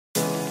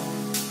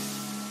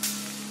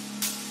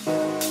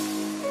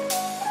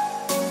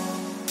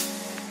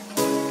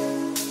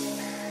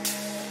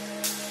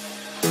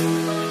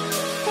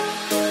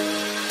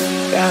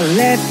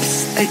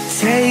lips, they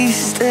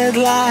tasted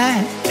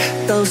like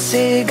those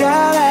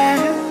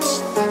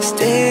cigarettes.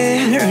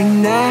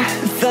 Staring at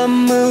the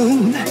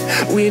moon,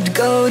 we'd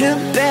go to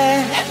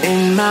bed.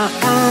 In my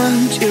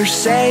arms, you're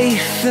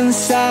safe and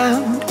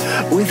sound,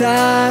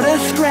 without a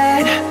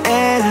threat.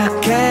 And I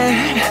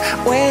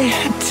can't wait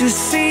to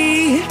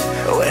see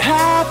what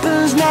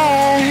happens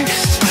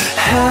next.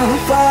 How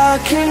far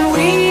can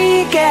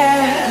we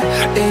get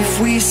if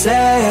we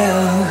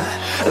sail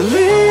a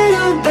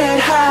little bit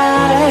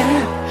high,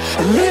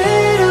 a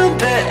little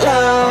bit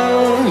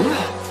low?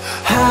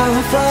 How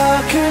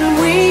far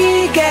can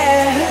we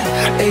get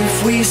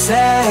if we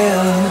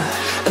sail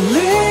a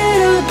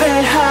little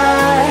bit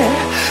high,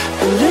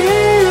 a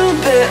little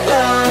bit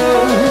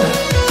low?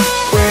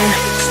 We're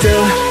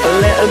still a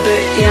little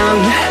bit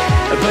young,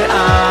 but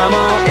I'm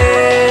all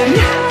in.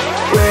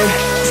 We're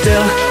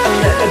still a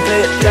little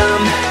bit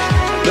dumb,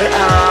 but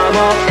I'm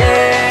all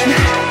in.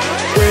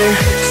 We're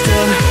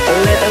still a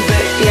little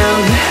bit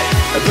young,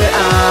 but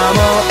I'm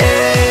all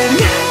in.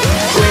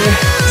 We're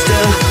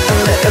still a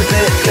little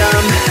bit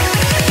dumb,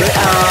 but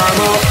I'm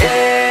all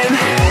in.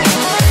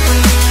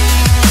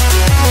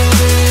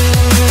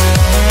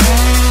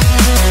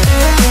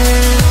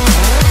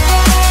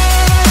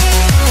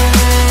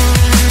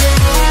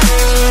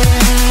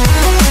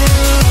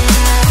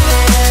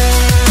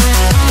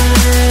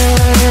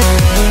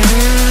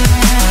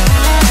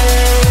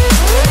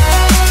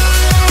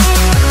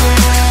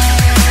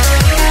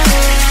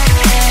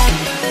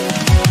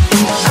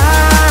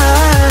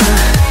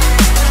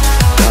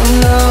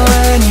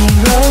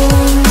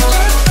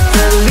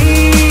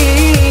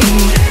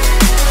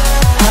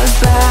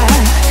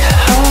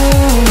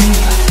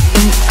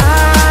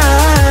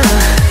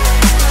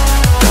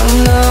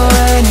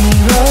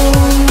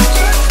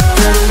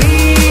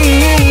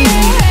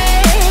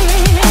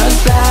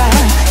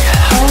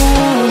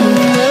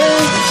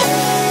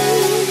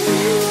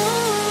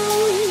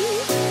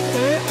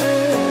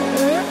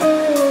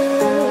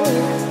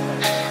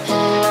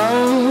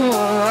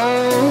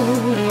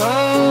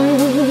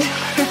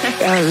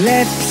 Our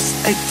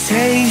lips, they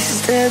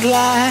tasted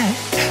like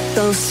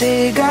those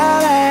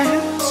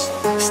cigarettes.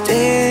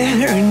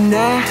 Staring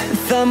at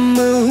the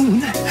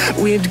moon,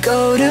 we'd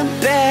go to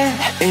bed.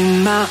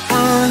 In my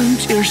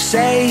arms, you're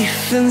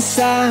safe and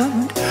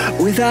sound,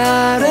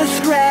 without a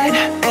threat.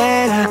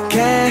 And I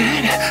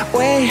can't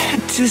wait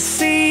to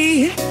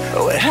see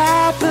what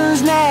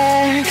happens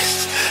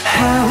next.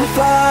 How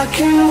far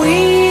can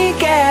we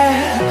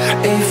get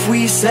if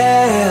we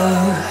sail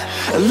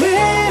a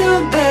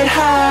little bit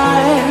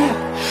high,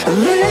 a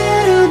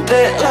little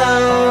bit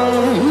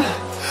low?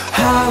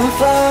 How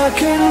far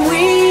can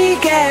we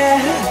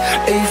get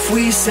if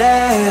we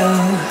sail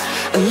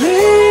a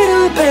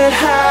little bit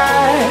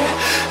high,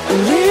 a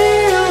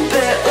little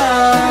bit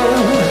low?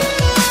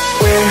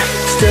 We're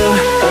still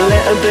a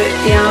little bit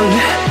young,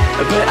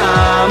 but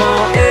I'm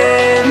all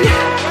in.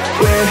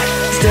 We're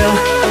still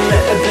a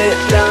little bit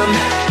dumb,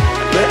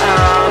 but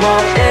I'm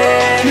all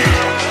in.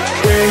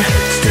 We're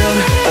still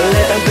a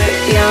little bit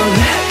young,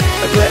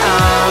 but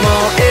I'm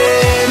all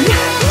in.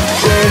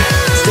 We're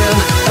still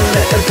a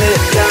little bit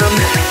dumb,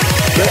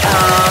 but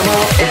I'm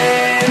all in.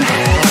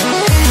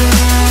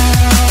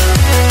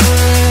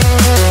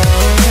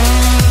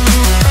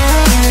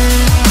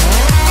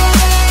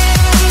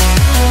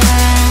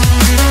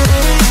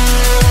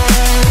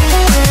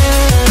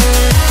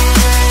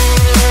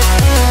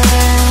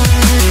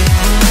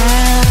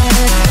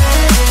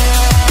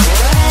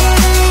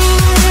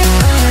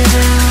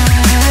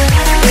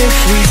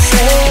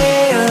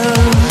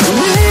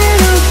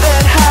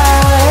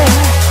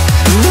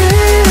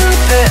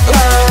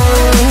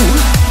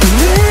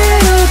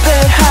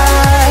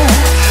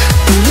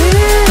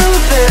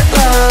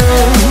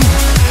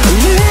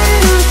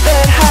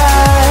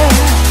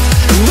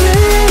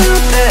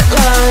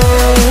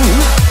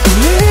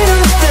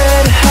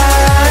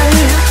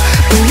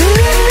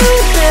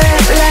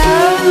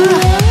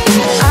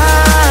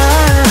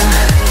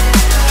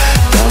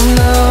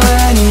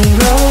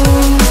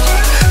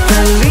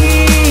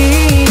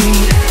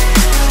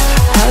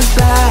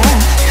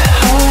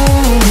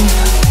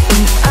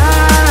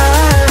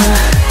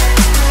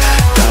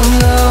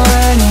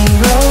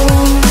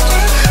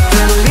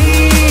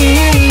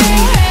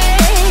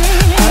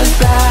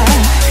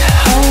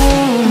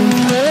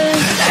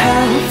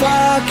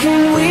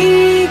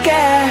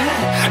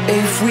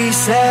 If we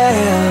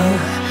sail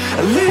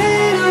a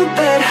little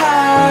bit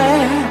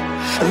high,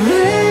 a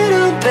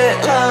little bit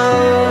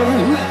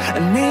low, I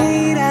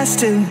need us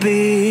to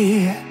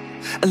be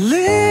a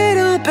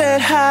little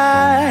bit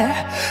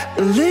high,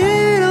 a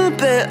little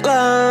bit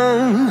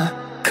low,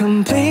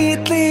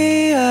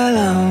 completely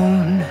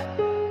alone.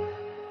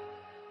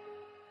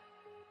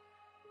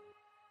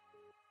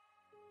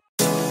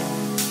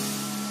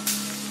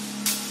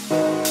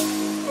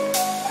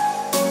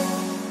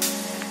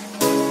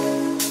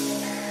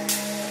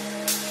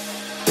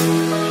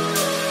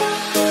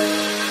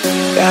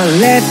 Our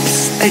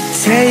lips, they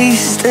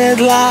tasted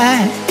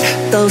like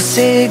those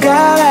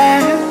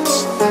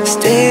cigarettes.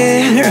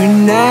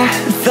 Staring at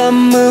the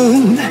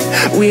moon.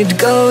 We'd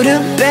go to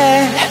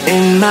bed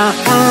in my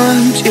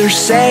arms. You're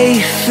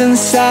safe and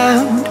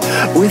sound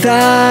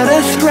without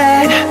a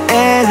threat,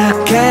 and I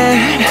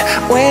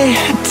can't wait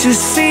to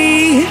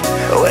see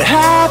what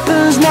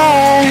happens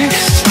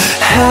next.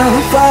 How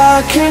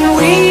far can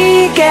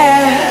we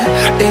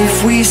get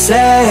if we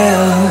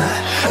sail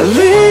a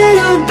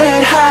little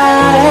bit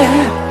high,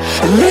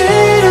 a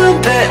little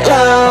bit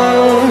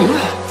low?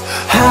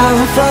 How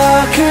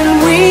far can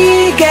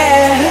we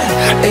get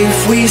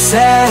if we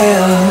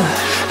sail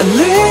a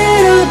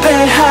little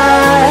bit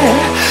high,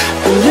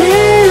 a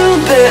little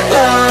bit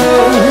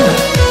low?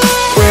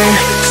 We're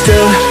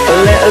still a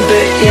little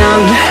bit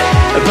young,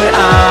 but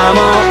I'm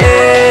all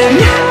in.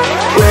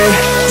 We're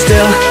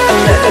still a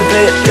little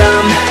bit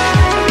dumb,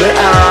 but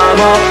I'm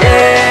all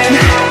in.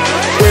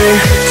 We're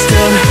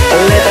still a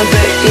little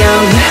bit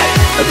young,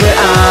 but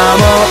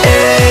I'm all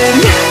in.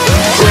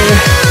 We're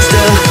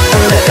still a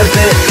little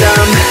bit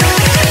dumb,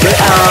 but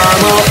I'm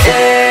all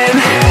in.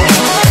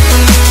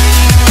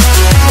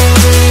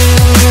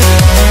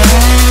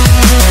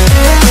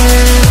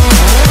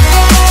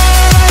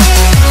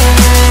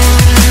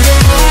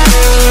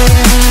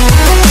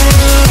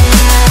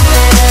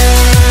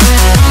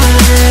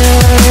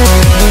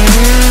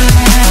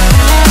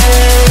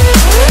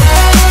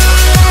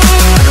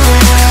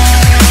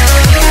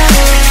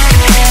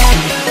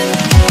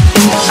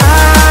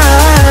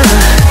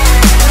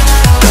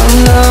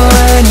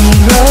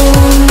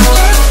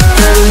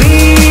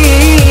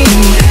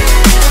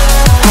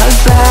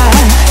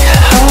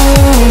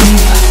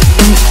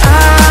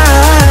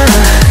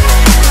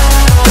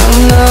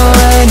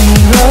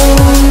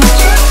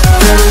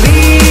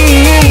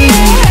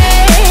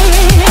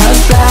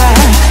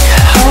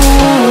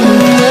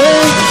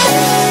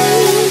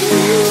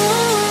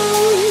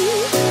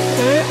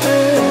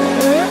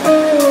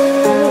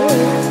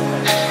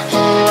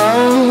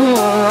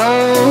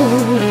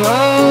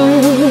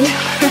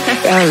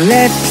 Our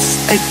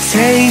lips, they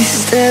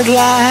tasted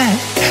like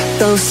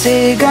those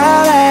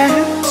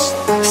cigarettes.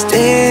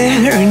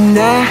 Staring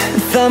at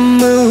the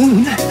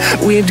moon,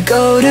 we'd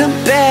go to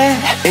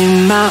bed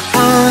in my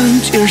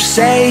arms. You're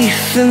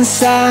safe and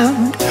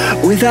sound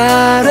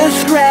without a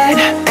threat,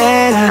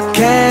 and I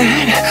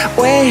can't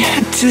wait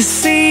to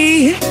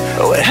see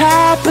what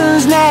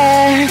happens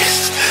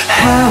next.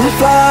 How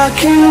far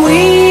can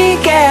we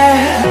get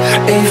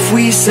if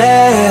we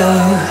sail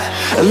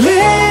a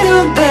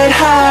little bit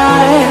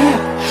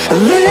high, a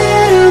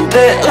little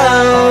bit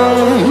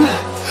low?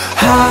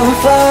 How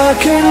far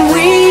can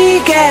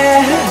we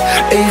get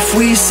if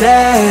we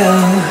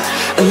sail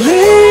a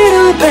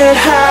little bit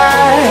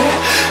high,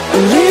 a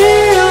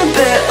little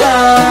bit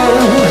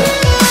low?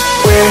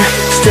 We're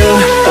still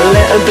a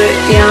little bit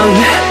young,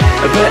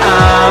 but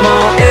I'm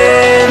all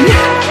in.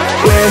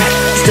 We're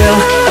still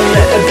a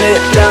little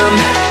bit dumb,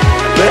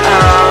 but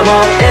I'm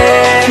all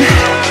in.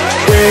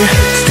 We're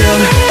still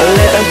a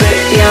little bit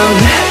young,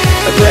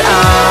 but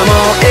I'm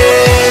all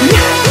in.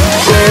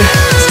 We're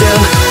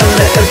still a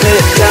little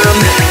bit dumb,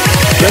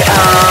 but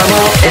I'm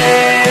all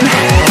in.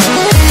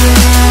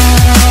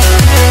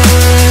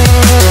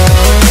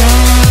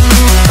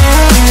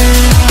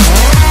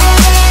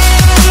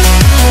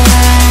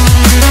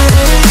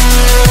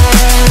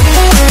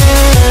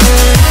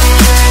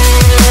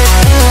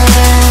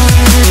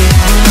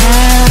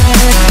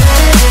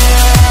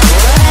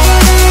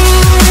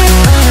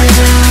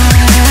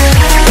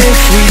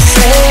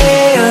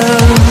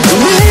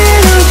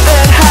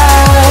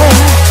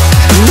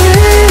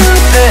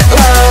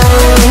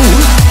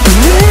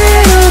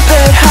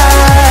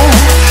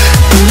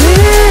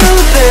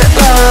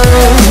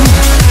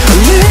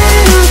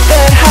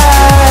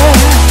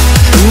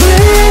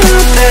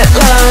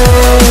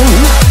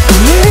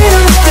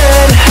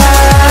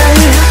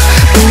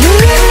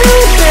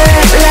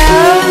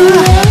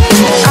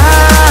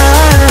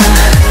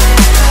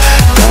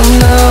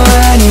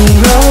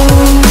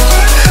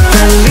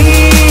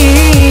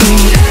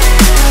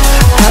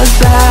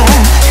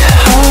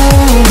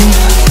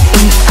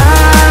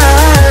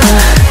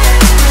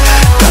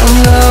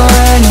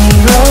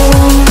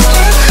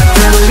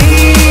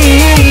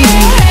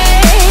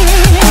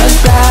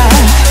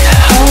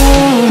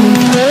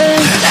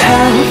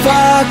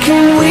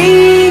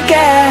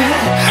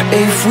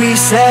 If we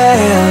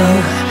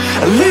sail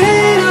a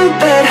little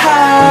bit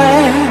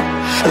high,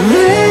 a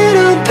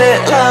little bit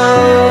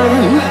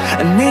low,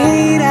 I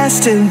need us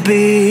to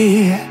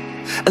be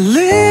a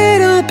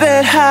little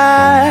bit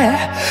high,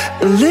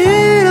 a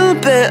little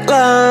bit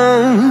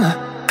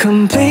low,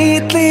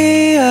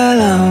 completely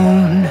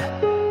alone.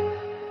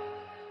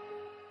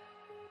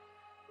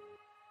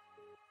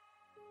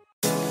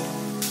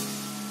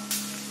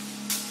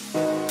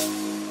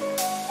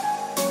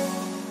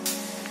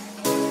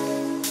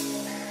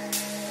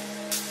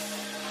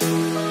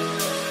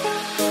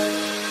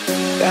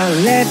 Our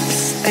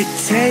lips, they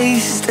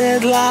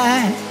tasted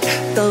like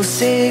those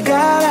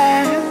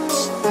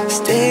cigarettes.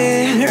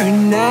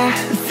 Staring at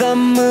the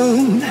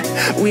moon,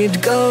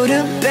 we'd go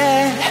to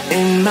bed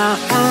in my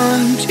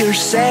arms. You're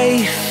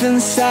safe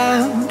and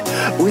sound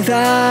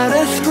without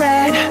a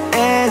threat,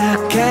 and I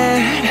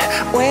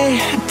can't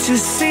wait to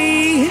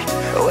see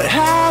what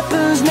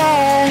happens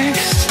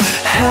next.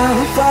 How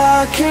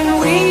far can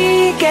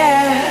we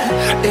get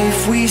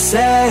if we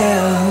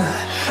sail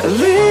a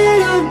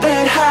little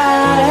bit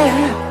high,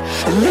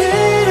 a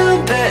little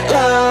bit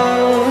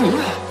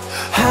low?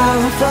 How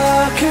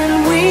far can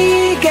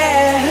we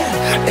get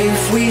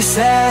if we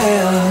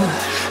sail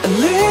a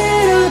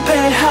little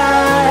bit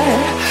high,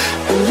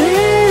 a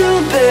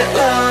little bit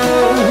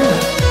low?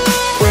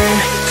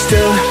 We're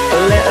still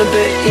a little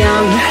bit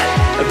young,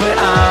 but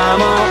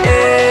I'm all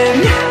in.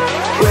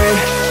 We're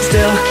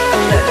still a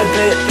little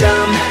bit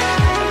dumb,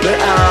 but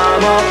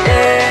I'm all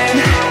in.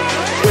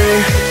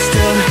 We're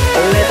still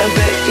a little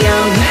bit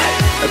young,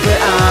 but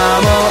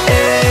I'm all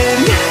in.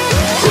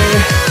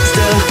 We're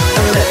still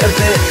a little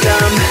bit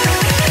dumb,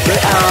 but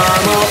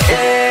I'm all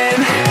in.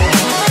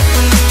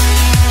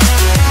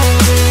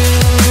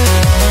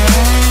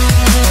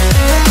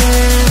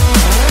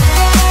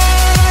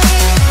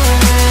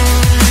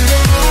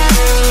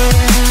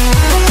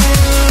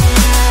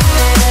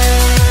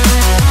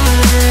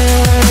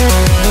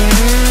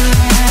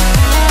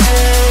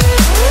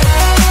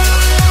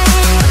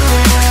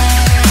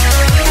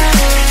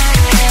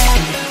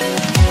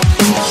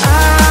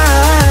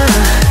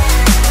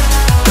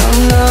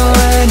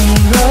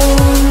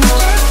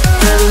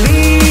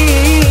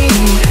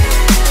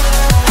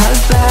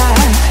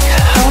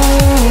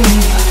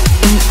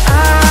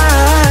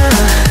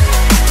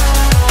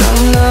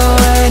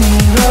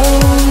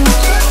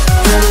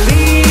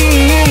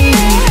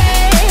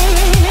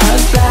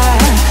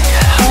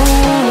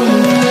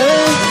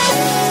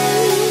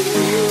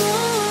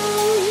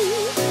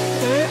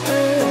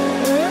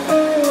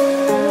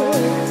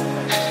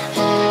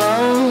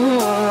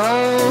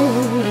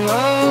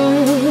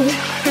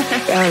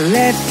 Our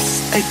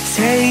lips, they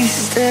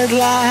tasted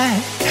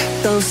like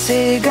those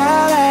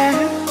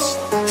cigarettes.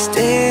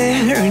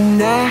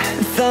 Staring at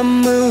the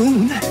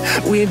moon,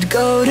 we'd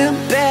go to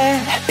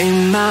bed.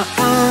 In my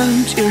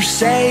arms, you're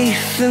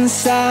safe and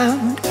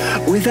sound,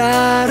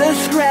 without a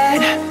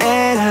threat,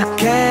 and I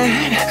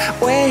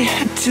can't wait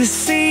to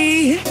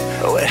see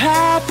what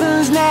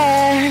happens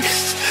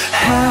next.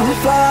 How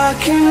far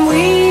can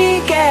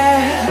we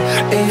get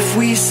if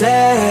we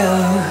sail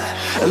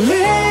a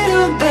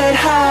little bit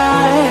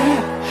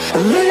high, a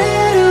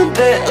little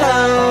bit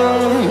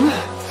low?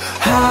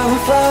 How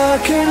far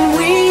can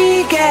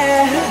we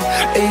get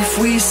if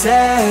we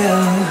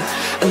sail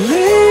a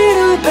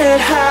little bit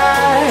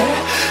high,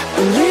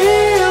 a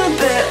little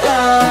bit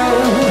low?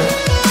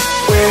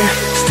 We're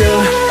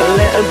still a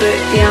little bit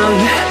young,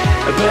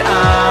 but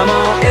I'm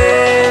all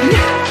in.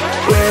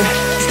 We're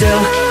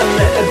still a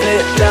little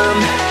bit dumb,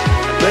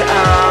 but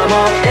I'm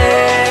all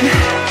in.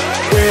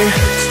 We're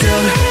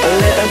still a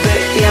little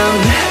bit young,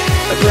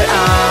 but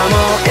I'm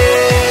all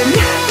in.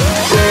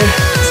 We're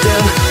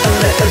still a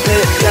little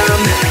bit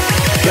dumb,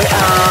 but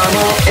I'm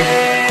all in.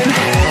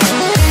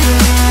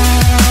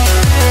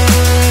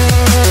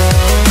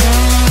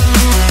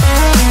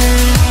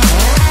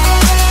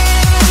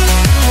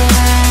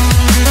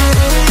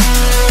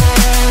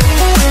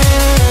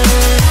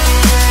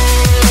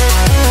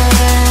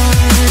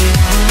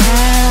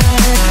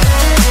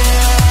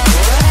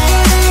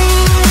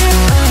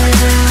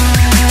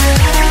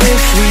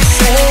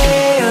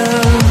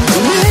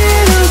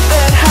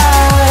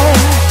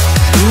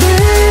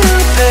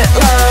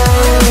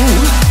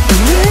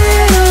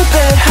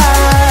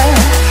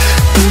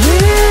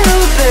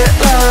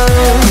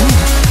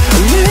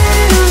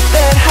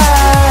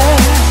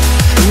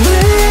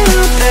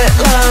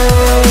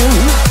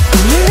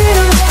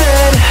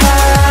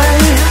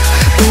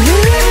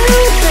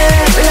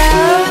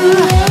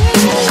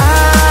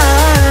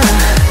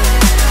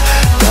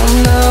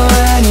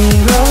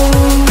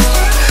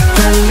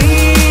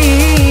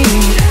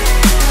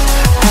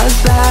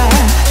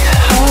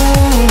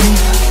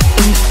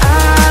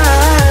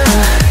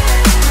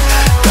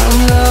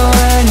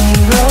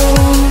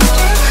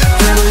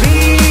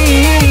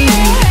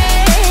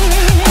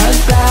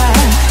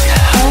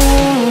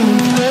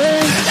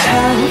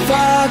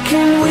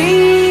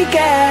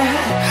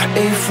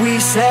 If we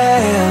sail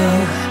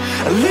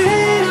a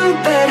little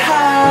bit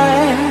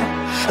high,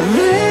 a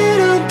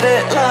little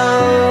bit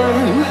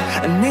low,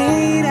 I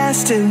need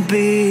us to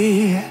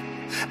be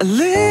a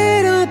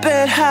little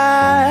bit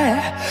high,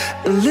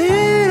 a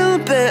little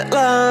bit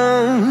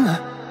low,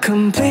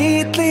 complete.